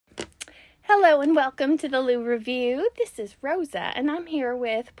Hello and welcome to the Lou Review. This is Rosa and I'm here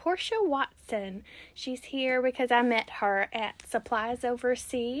with Portia Watson. She's here because I met her at Supplies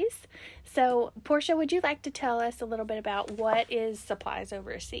Overseas. So, Portia, would you like to tell us a little bit about what is Supplies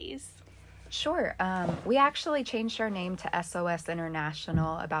Overseas? Sure. We actually changed our name to SOS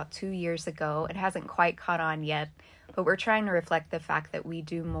International about 2 years ago. It hasn't quite caught on yet, but we're trying to reflect the fact that we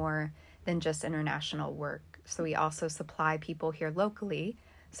do more than just international work. So we also supply people here locally.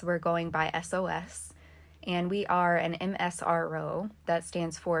 So we're going by SOS, and we are an MSRO. That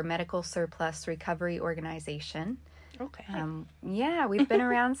stands for Medical Surplus Recovery Organization. Okay. We've been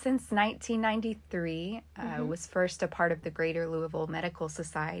around since 1993. Was first a part of the Greater Louisville Medical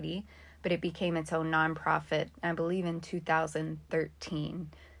Society, but it became its own nonprofit, I believe, in 2013.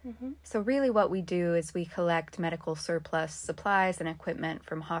 So really what we do is we collect medical surplus supplies and equipment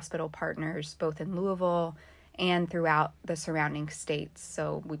from hospital partners, both in Louisville and throughout the surrounding states.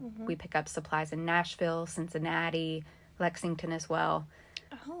 So we pick up supplies in Nashville, Cincinnati, Lexington as well.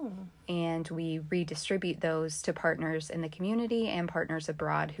 Oh. And we redistribute those to partners in the community and partners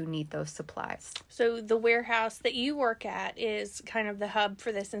abroad who need those supplies. So the warehouse that you work at is kind of the hub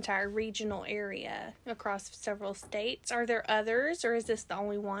for this entire regional area across several states. Are there others, or is this the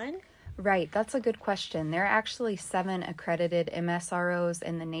only one? Right, that's a good question. There are actually 7 accredited MSROs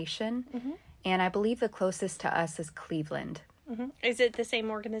in the nation. And I believe the closest to us is Cleveland. Is it the same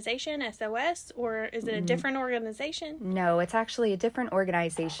organization, SOS, or is it a different organization? No, it's actually a different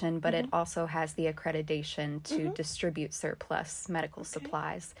organization, but it also has the accreditation to distribute surplus medical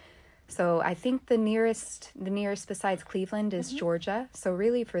supplies. So I think the nearest besides Cleveland is Georgia. So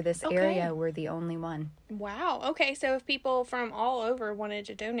really for this area, we're the only one. Wow. Okay, so if people from all over wanted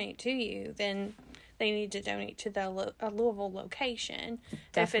to donate to you, then they need to donate to the Louisville location.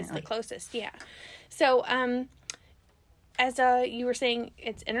 Definitely. If it's the closest, yeah. So, as you were saying,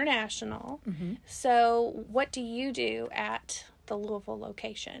 it's international. So, what do you do at the Louisville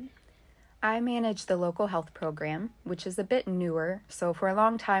location? I manage the local health program, which is a bit newer. So for a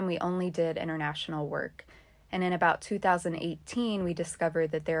long time, we only did international work. And in about 2018, we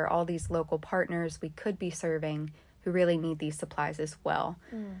discovered that there are all these local partners we could be serving who really need these supplies as well.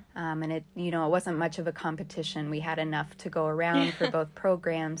 And it wasn't much of a competition. We had enough to go around for both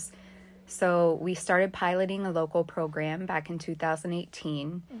programs. So we started piloting a local program back in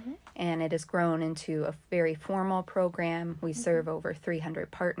 2018, and it has grown into a very formal program. We serve over 300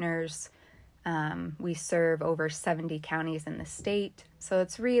 partners. We serve over 70 counties in the state. So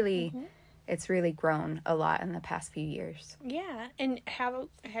it's really grown a lot in the past few years. Yeah. And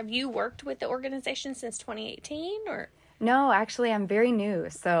have you worked with the organization since 2018 or? No, actually I'm very new.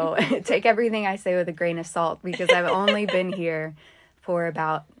 So take everything I say with a grain of salt because I've only been here for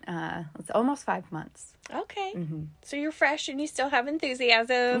about it's almost 5 months. Okay. So you're fresh and you still have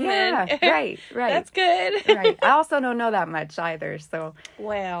enthusiasm. Yeah, right. That's good. Right. I also don't know that much either, so.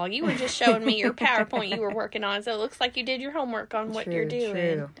 Well, you were just showing me your PowerPoint you were working on, so it looks like you did your homework on what you're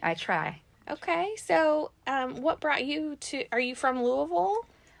doing. True. I try. Okay, so what brought you are you from Louisville?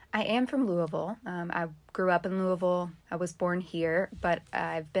 I am from Louisville. I grew up in Louisville. I was born here, but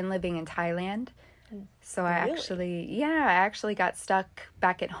I've been living in Thailand. So I actually got stuck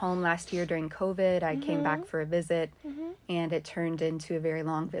back at home last year during COVID. I came back for a visit, and it turned into a very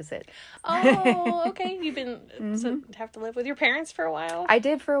long visit. Oh, okay. You've been so have to live with your parents for a while? I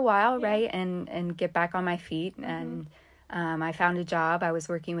did for a while, right, and get back on my feet. And I found a job. I was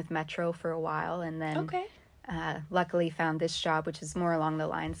working with Metro for a while, and then luckily found this job, which is more along the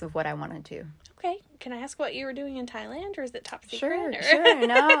lines of what I want to do. Okay. Can I ask what you were doing in Thailand, or is it top secret? Sure.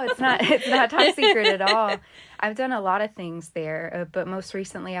 No, it's not top secret at all. I've done a lot of things there, but most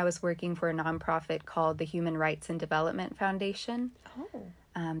recently I was working for a nonprofit called the Human Rights and Development Foundation.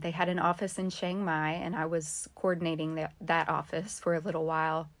 Oh. They had an office in Chiang Mai, and I was coordinating that office for a little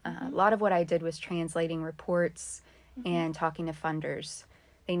while. A lot of what I did was translating reports and talking to funders.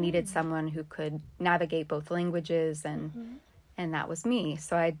 They needed someone who could navigate both languages, and that was me.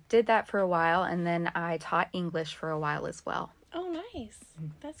 So I did that for a while, and then I taught English for a while as well. Oh, nice.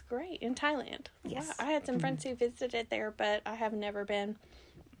 That's great. In Thailand. Yes. Wow. I had some friends who visited there, but I have never been.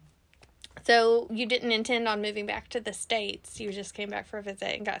 So you didn't intend on moving back to the States. You just came back for a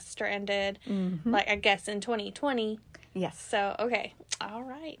visit and got stranded, like I guess in 2020. Yes. So, okay. All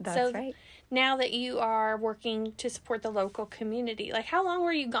right. That's right. Now that you are working to support the local community, like how long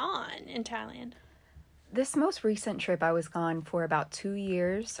were you gone in Thailand? This most recent trip, I was gone for about 2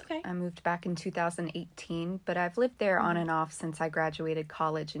 years. Okay. I moved back in 2018, but I've lived there on and off since I graduated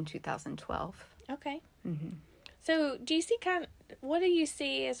college in 2012. Okay. So do you see what do you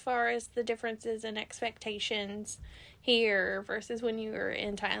see as far as the differences in expectations here versus when you were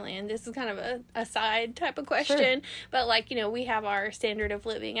in Thailand? This is kind of a side type of question, but like, we have our standard of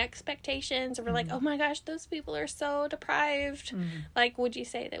living expectations, and we're like, oh my gosh, those people are so deprived. Like, would you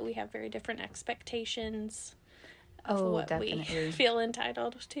say that we have very different expectations of what definitely. we feel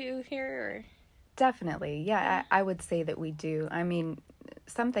entitled to here? Or? Definitely. Yeah, I would say that we do. I mean,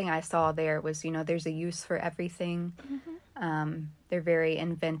 something I saw there was, there's a use for everything. They're very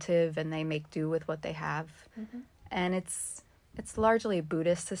inventive, and they make do with what they have. And it's largely a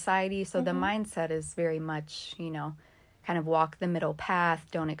Buddhist society, so the mindset is very much, kind of walk the middle path,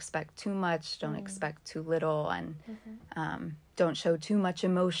 don't expect too much, don't expect too little, and don't show too much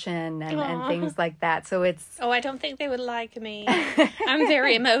emotion and things like that. So it's... Oh, I don't think they would like me. I'm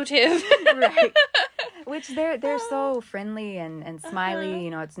very emotive. Right. Which they're so friendly and smiley.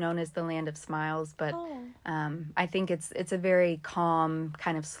 It's known as the land of smiles, but I think it's a very calm,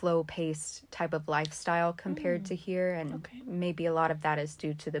 kind of slow-paced type of lifestyle compared to here, and maybe a lot of that is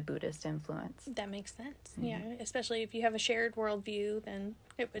due to the Buddhist influence. That makes sense. Yeah, especially if you have a shared worldview, then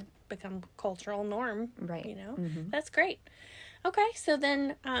it would become cultural norm. Right. That's great. Okay, so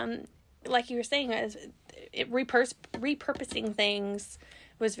then, like you were saying, repurposing things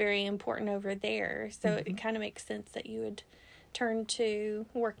was very important over there. So it kind of makes sense that you would turn to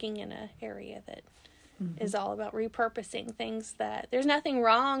working in an area that is all about repurposing things. That there's nothing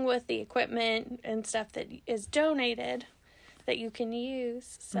wrong with the equipment and stuff that is donated that you can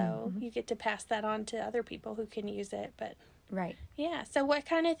use. So you get to pass that on to other people who can use it. But right. Yeah. So what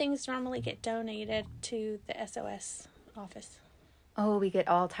kind of things normally get donated to the SOS office? Oh, we get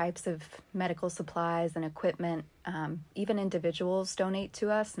all types of medical supplies and equipment. Even individuals donate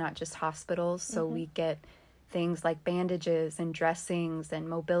to us, not just hospitals. So we get things like bandages and dressings and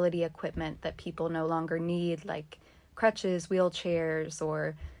mobility equipment that people no longer need, like crutches, wheelchairs,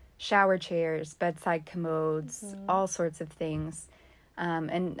 or shower chairs, bedside commodes, all sorts of things.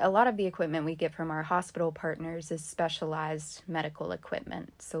 And a lot of the equipment we get from our hospital partners is specialized medical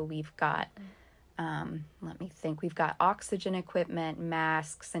equipment. So we've got... let me think. We've got oxygen equipment,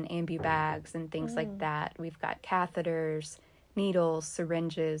 masks, and ambu-bags, and things like that. We've got catheters, needles,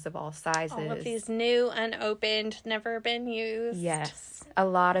 syringes of all sizes. All of these new, unopened, never been used. Yes, a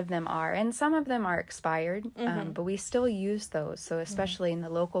lot of them are. And some of them are expired, but we still use those. So especially in the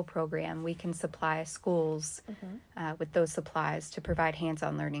local program, we can supply schools with those supplies to provide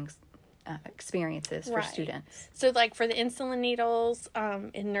hands-on learning experiences for students. So like for the insulin needles,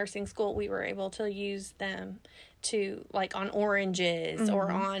 in nursing school, we were able to use them to like on oranges or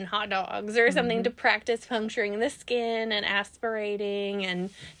on hot dogs or something to practice puncturing the skin and aspirating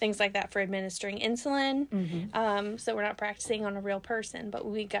and things like that for administering insulin. So we're not practicing on a real person, but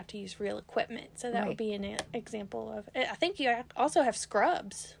we got to use real equipment. So that would be an example of, I think you also have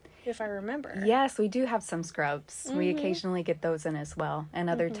scrubs, if I remember. Yes, we do have some scrubs. We occasionally get those in as well, and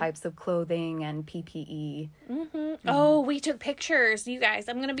other types of clothing and PPE. Oh, we took pictures, you guys.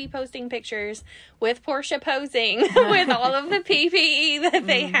 I'm going to be posting pictures with Portia posing with all of the PPE that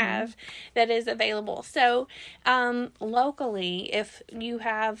they have that is available. So, locally, if you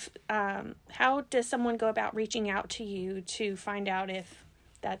have, how does someone go about reaching out to you to find out if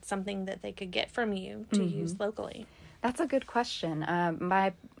that's something that they could get from you to use locally? That's a good question.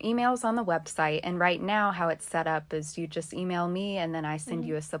 My email's on the website, and right now how it's set up is you just email me, and then I send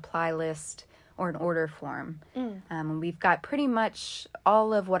you a supply list or an order form. We've got pretty much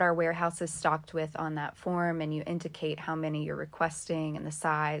all of what our warehouse is stocked with on that form, and you indicate how many you're requesting and the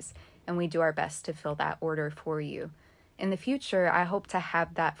size, and we do our best to fill that order for you. In the future, I hope to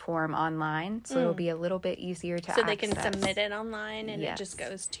have that form online, so it'll be a little bit easier to access. So they can submit it online and it just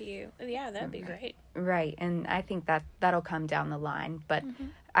goes to you. Yeah, that'd be great. Right, and I think that'll come down the line. But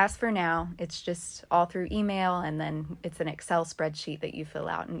as for now, it's just all through email, and then it's an Excel spreadsheet that you fill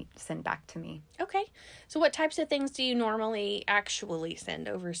out and send back to me. Okay. So what types of things do you normally actually send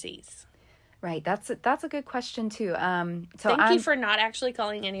overseas? Right, that's a good question too. Thank you for not actually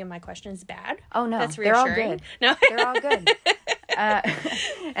calling any of my questions bad. Oh no, that's they're all reassuring. good. No, they're all good.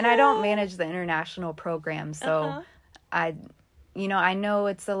 And I don't manage the international program, so I know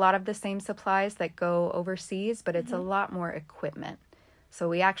it's a lot of the same supplies that go overseas, but it's a lot more equipment. So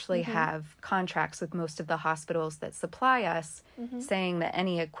we actually have contracts with most of the hospitals that supply us, saying that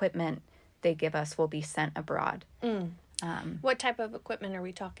any equipment they give us will be sent abroad. What type of equipment are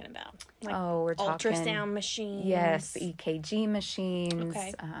we talking about? Like we're talking ultrasound machines. Yes, EKG machines.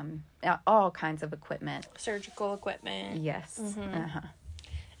 Okay. All kinds of equipment. Surgical equipment. Yes.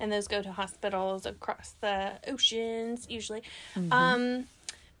 And those go to hospitals across the oceans usually. I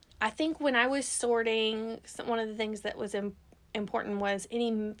think when I was sorting, one of the things that was important was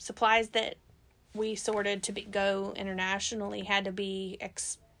any supplies that we sorted to go internationally had to be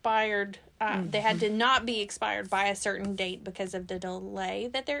expired. They had to not be expired by a certain date because of the delay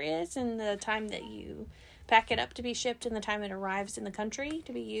that there is in the time that you pack it up to be shipped and the time it arrives in the country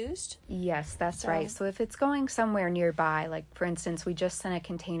to be used. Yes, that's right. So if it's going somewhere nearby, like for instance, we just sent a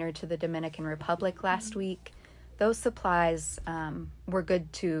container to the Dominican Republic last week. Those supplies were good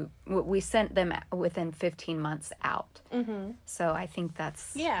we sent them within 15 months out. So I think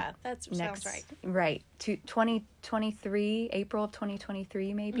that's... Yeah, that sounds right. Right. 2023, April of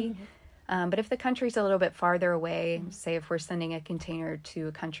 2023 maybe. But if the country's a little bit farther away, say if we're sending a container to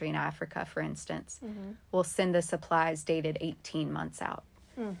a country in Africa, for instance, we'll send the supplies dated 18 months out.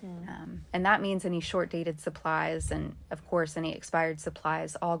 And that means any short-dated supplies and, of course, any expired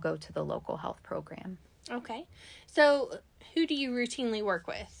supplies all go to the local health program. Okay. So who do you routinely work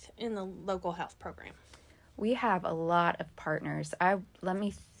with in the local health program? We have a lot of partners. Let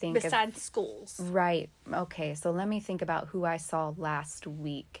me think. Besides schools. Right. Okay. So let me think about who I saw last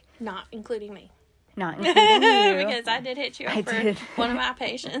week. Not including me. Not including you. Because I did hit you up for one of my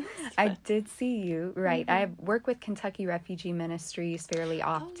patients. I did see you. Right. I work with Kentucky Refugee Ministries fairly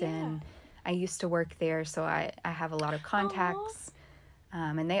often. I used to work there, so I have a lot of contacts.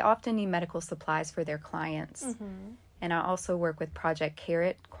 And they often need medical supplies for their clients. And I also work with Project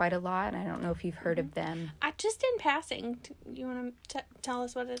Carrot quite a lot. I don't know if you've heard of them. I just in passing. You want to tell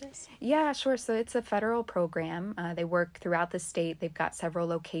us what it is? Yeah, sure. So it's a federal program. They work throughout the state. They've got several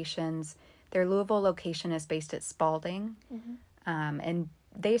locations. Their Louisville location is based at Spalding. And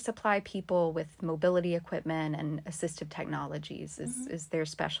they supply people with mobility equipment and assistive technologies is their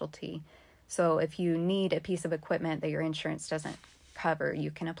specialty. So if you need a piece of equipment that your insurance doesn't cover,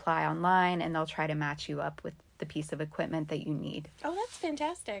 you can apply online and they'll try to match you up with the piece of equipment that you need. Oh, that's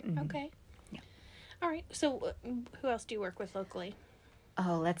fantastic. Okay. Yeah. All right. So who else do you work with locally?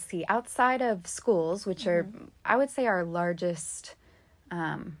 Oh, let's see. Outside of schools, which are, I would say, our largest,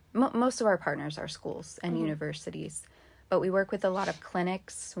 most of our partners are schools and universities. But we work with a lot of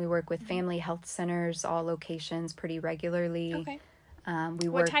clinics. We work with family health centers, all locations pretty regularly. Okay.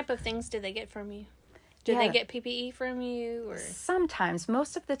 What type of things do they get from you? Do they get PPE from you? Or sometimes.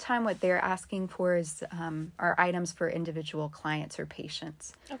 Most of the time what they're asking for is are items for individual clients or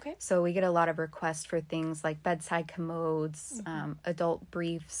patients. Okay. So we get a lot of requests for things like bedside commodes, adult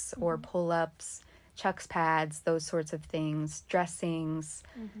briefs or pull-ups, Chuck's pads, those sorts of things, dressings,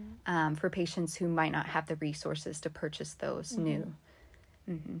 for patients who might not have the resources to purchase those new.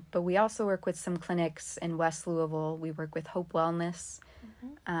 But we also work with some clinics in West Louisville. We work with Hope Wellness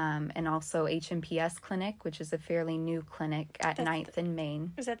and also HMPS Clinic, which is a fairly new clinic at 9th and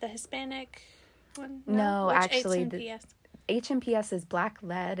Main. Is that the Hispanic one? No, Which actually, HMPS? HMPS is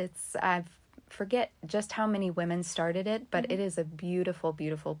Black-led. I forget just how many women started it, but it is a beautiful,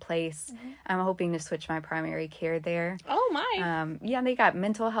 beautiful place. I'm hoping to switch my primary care there. Oh, my. Yeah, they got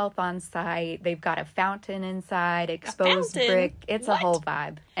mental health on site. They've got a fountain inside, exposed brick. It's a whole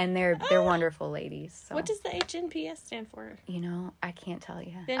vibe. And they're wonderful ladies. So. What does the HNPS stand for? You know, I can't tell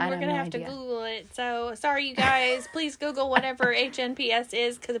you. Then we're going to have to Google it. So, sorry, you guys. Please Google whatever HNPS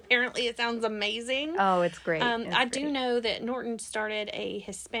is, because apparently it sounds amazing. Oh, it's great. I do know that Norton started a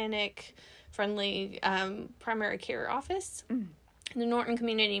Hispanic friendly primary care office. The Norton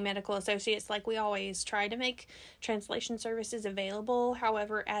Community Medical Associates, like, we always try to make translation services available.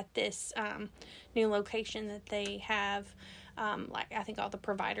 However, at this new location that they have, I think all the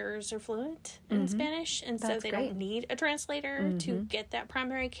providers are fluent in Spanish, and so they don't need a translator to get that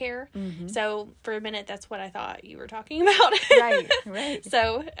primary care. So for a minute, that's what I thought you were talking about. Right.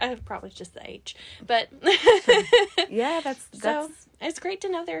 So probably just the H, but yeah, that's so. It's great to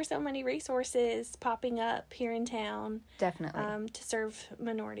know there are so many resources popping up here in town. Definitely. To serve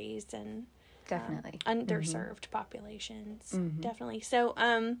minorities and definitely underserved populations. Definitely. So,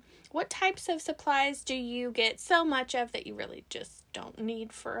 what types of supplies do you get so much of that you really just don't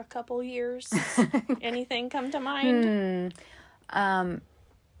need for a couple years? Anything come to mind?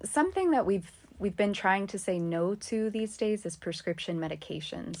 Something that we've been trying to say no to these days is prescription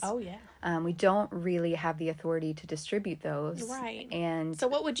medications. Oh, yeah. We don't really have the authority to distribute those. Right. And so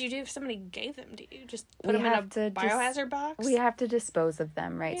what would you do if somebody gave them to you? Just put them in a biohazard box? We have to dispose of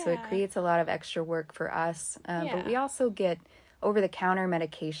them, right? Yeah. So it creates a lot of extra work for us. But we also get over-the-counter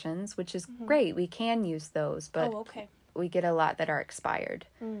medications, which is great. We can use those, but we get a lot that are expired.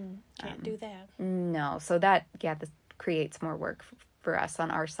 Can't do that. No. So that, this creates more work for us on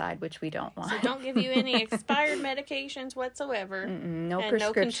our side, which we don't want. So don't give you any expired medications whatsoever. No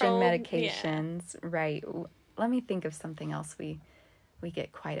prescription medications. Right. Let me think of something else we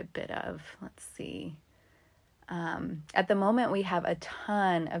get quite a bit of. Let's see. At the moment, we have a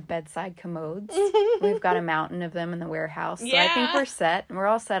ton of bedside commodes. We've got a mountain of them in the warehouse. So I think we're set. We're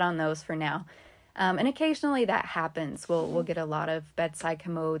all set on those for now. And occasionally that happens. We'll get a lot of bedside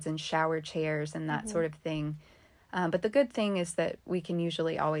commodes and shower chairs and that sort of thing. But the good thing is that we can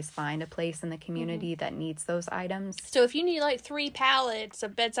usually always find a place in the community that needs those items. So if you need like 3 pallets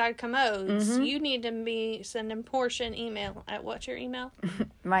of bedside commodes, you need to be sending Portia an email at what's your email?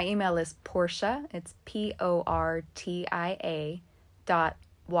 My email is Portia. It's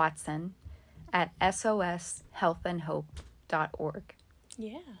portia.watson@soshealthandhope.org.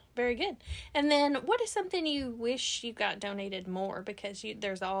 Yeah, very good. And then what is something you wish you got donated more because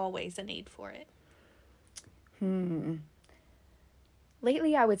there's always a need for it?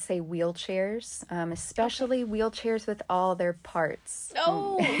 Lately, I would say wheelchairs, especially wheelchairs with all their parts.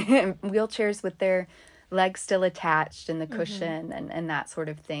 Oh! Wheelchairs with their legs still attached and the cushion and that sort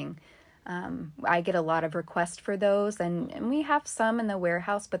of thing. I get a lot of requests for those, and we have some in the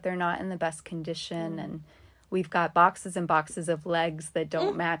warehouse, but they're not in the best condition, and we've got boxes and boxes of legs that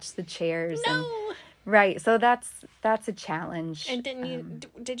don't match the chairs. No! Right, so that's a challenge. And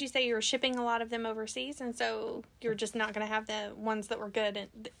did you say you were shipping a lot of them overseas, and so you're just not going to have the ones that were good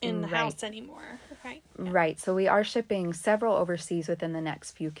in the house anymore, right? Yeah. Right, so we are shipping several overseas within the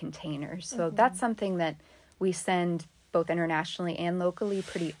next few containers. So that's something that we send both internationally and locally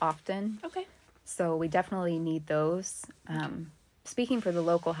pretty often. Okay. So we definitely need those. Speaking for the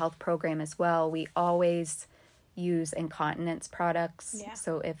local health program as well, we always use incontinence products. Yeah.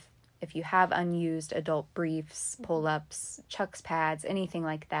 So if you have unused adult briefs, pull-ups, Chuck's pads, anything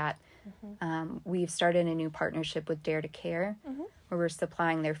like that, we've started a new partnership with Dare to Care, where we're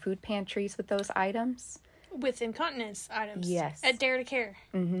supplying their food pantries with those items. With incontinence items? Yes. At Dare to Care?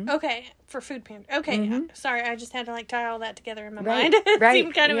 Okay, for food pantry. Okay, sorry, I just had to tie all that together in my mind. It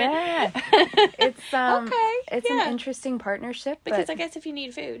seemed kind of It's it's an interesting partnership. Because I guess if you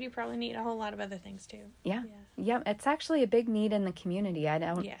need food, you probably need a whole lot of other things too. Yeah, it's actually a big need in the community. I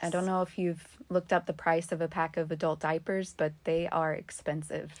don't know if you've looked up the price of a pack of adult diapers, but they are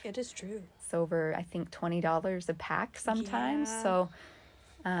expensive. It is true. It's over, I think, $20 a pack sometimes. Yeah. So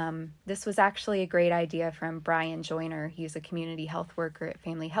this was actually a great idea from Brian Joyner. He's a community health worker at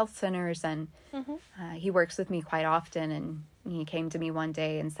Family Health Centers, and he works with me quite often. And he came to me one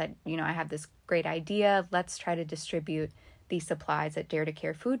day and said, I have this great idea. Let's try to distribute these supplies at Dare to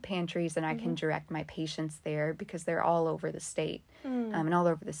Care food pantries, and I can direct my patients there because they're all over the state and all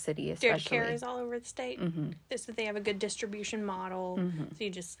over the city, especially. Dare to Care is all over the state. It's that they have a good distribution model, so you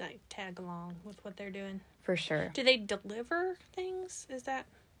just tag along with what they're doing. For sure. Do they deliver things? Is that?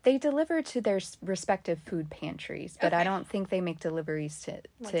 They deliver to their respective food pantries, but I don't think they make deliveries to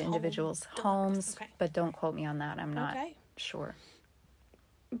individuals' homes. Okay. But don't quote me on that. I'm not sure.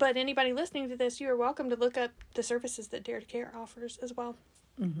 But anybody listening to this, you are welcome to look up the services that Dare to Care offers as well.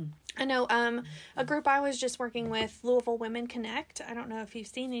 I know a group I was just working with, Louisville Women Connect. I don't know if you've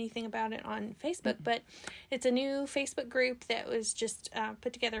seen anything about it on Facebook, but it's a new Facebook group that was just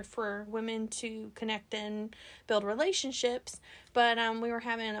put together for women to connect and build relationships. But we were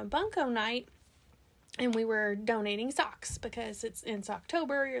having a bunko night, and we were donating socks because it's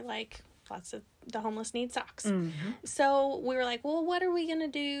October. You're like, lots of the homeless need socks. So we were like, well, what are we going to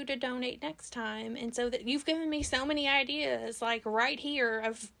do to donate next time? And so that you've given me so many ideas, like right here,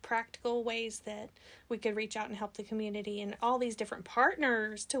 of practical ways that we could reach out and help the community, and all these different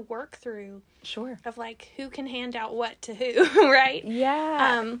partners to work through. Sure. Of who can hand out what to who, right?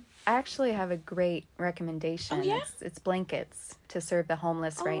 Yeah. I actually have a great recommendation. Oh, yeah? It's blankets to serve the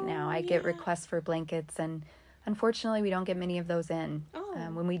homeless right now. I get requests for blankets, and unfortunately we don't get many of those in.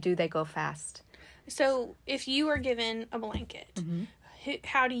 When we do, they go fast. So if you are given a blanket,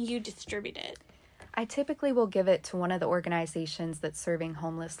 how do you distribute it? I typically will give it to one of the organizations that's serving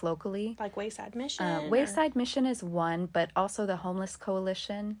homeless locally. Like Wayside Mission? Wayside Mission is one, but also the Homeless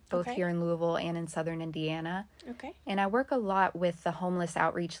Coalition, both here in Louisville and in Southern Indiana. Okay. And I work a lot with the Homeless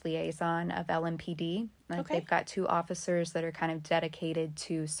Outreach Liaison of LMPD. They've got 2 officers that are kind of dedicated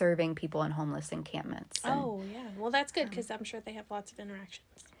to serving people in homeless encampments. And, yeah. Well, that's good because I'm sure they have lots of interactions.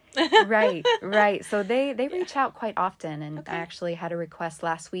 Right. So they reach out quite often, and I actually had a request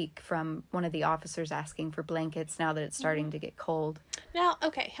last week from one of the officers asking for blankets now that it's starting to get cold. Now,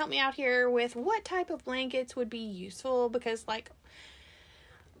 help me out here with what type of blankets would be useful, because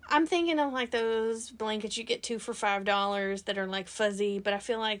I'm thinking of those blankets you get 2 for $5 that are fuzzy, but I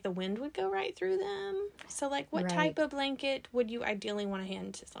feel like the wind would go right through them. So what type of blanket would you ideally want to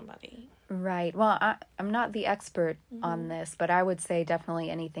hand to somebody? Right. Well, I'm not the expert on this, but I would say definitely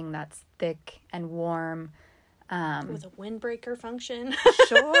anything that's thick and warm. With a windbreaker function.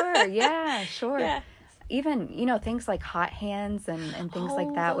 Sure. Yeah, sure. even, things like hot hands and things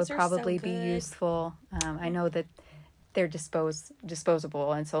like that would probably be useful. I know that they're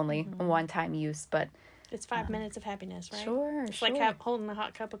disposable and it's only a one-time use, but it's 5 minutes of happiness, right? Sure, it's like holding a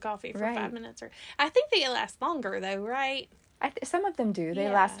hot cup of coffee for 5 minutes. I think they last longer, though, right? Some of them do. They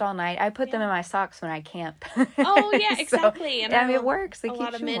last all night. I put them in my socks when I camp. Oh, yeah, exactly. And it works. It a keeps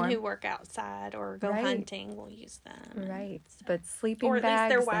lot of you men warm. who work outside or go hunting will use them. Right. But sleeping bags. Or at least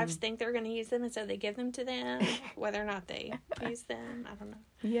their wives think they're going to use them, and so they give them to them. Whether or not they use them, I don't know.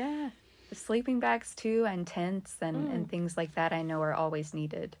 Yeah. Sleeping bags, too, and tents and things like that I know are always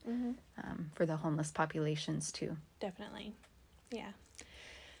needed for the homeless populations, too. Definitely. Yeah.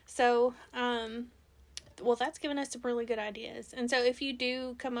 So, well, that's given us some really good ideas. And so if you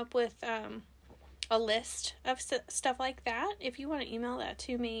do come up with a list of stuff like that, if you want to email that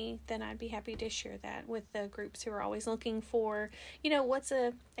to me, then I'd be happy to share that with the groups who are always looking for, what's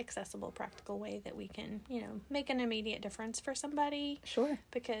a accessible, practical way that we can, make an immediate difference for somebody. Sure.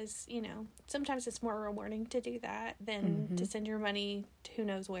 Because, sometimes it's more rewarding to do that than to send your money to who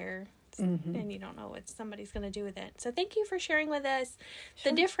knows where. And you don't know what somebody's going to do with it. So thank you for sharing with us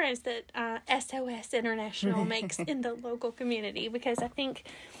the difference that SOS International makes in the local community, because I think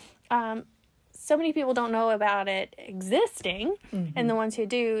so many people don't know about it existing, and the ones who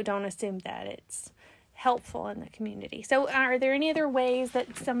do don't assume that it's helpful in the community. So are there any other ways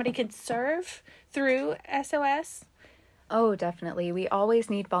that somebody could serve through SOS? Oh, definitely. We always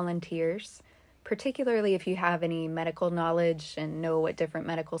need volunteers. Particularly if you have any medical knowledge and know what different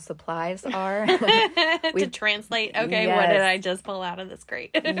medical supplies are. To translate, okay, what did I just pull out of this crate?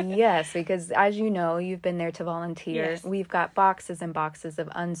 Yes, because as you know, you've been there to volunteer. Yes. We've got boxes and boxes of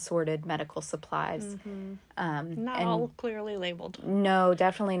unsorted medical supplies. Not all clearly labeled. No,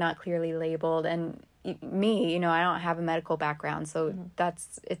 definitely not clearly labeled. And me, I don't have a medical background, so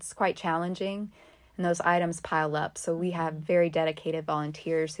it's quite challenging. And those items pile up. So we have very dedicated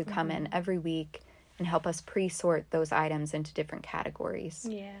volunteers who come in every week and help us pre-sort those items into different categories.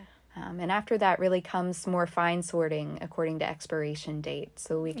 Yeah. And after that really comes more fine sorting according to expiration date.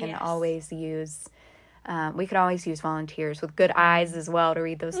 So we can always use volunteers with good eyes as well to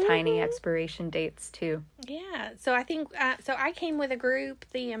read those tiny expiration dates too. Yeah. So I think, I came with a group,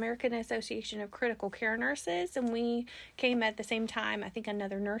 the American Association of Critical Care Nurses, and we came at the same time. I think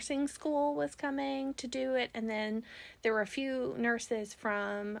another nursing school was coming to do it. And then there were a few nurses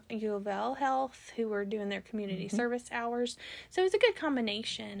from U of L Health who were doing their community service hours. So it was a good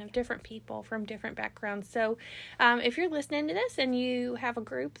combination of different people from different backgrounds. So if you're listening to this and you have a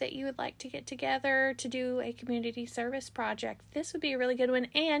group that you would like to get together to do a community service project, this would be a really good one.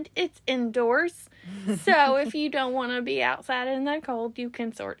 And it's indoors. So if you don't want to be outside in the cold, you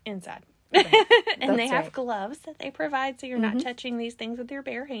can sort inside. Right. And they have gloves that they provide, so you're not touching these things with your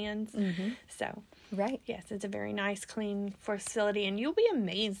bare hands. So, yes, it's a very nice, clean facility, and you'll be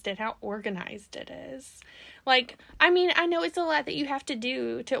amazed at how organized it is. Like, I mean, I know it's a lot that you have to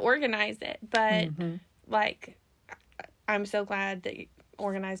do to organize it, but, like, I'm so glad that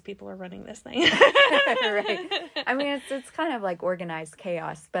organized people are running this thing. Right. I mean, it's kind of like organized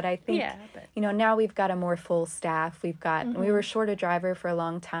chaos, but I think, now we've got a more full staff. We were short a driver for a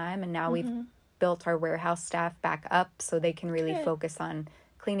long time, and now we've built our warehouse staff back up so they can really focus on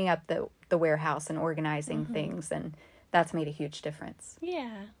cleaning up the warehouse and organizing things, and that's made a huge difference.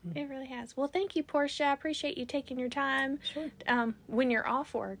 Yeah, it really has. Well, thank you, Portia. I appreciate you taking your time, when you're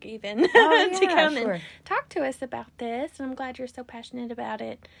off work even, to come and talk to us about this. And I'm glad you're so passionate about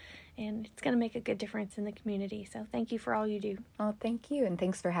it. And it's going to make a good difference in the community. So thank you for all you do. Oh, thank you. And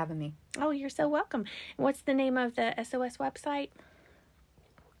thanks for having me. Oh, you're so welcome. What's the name of the SOS website?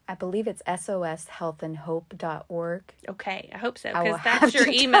 I believe it's soshealthandhope.org. Okay, I hope so, because that's your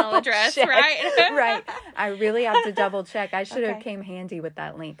email address, right? Right. I really have to double check. I should have came handy with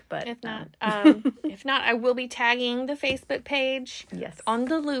that link, but if not, I will be tagging the Facebook page on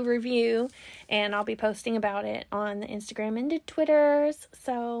the Lou Review, and I'll be posting about it on the Instagram and the Twitters.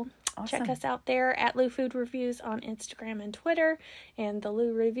 So check us out there at Lou Food Reviews on Instagram and Twitter, and the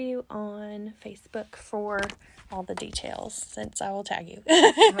Lou Review on Facebook for all the details, since I will tag you.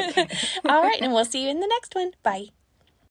 Okay. All right, and we'll see you in the next one. Bye.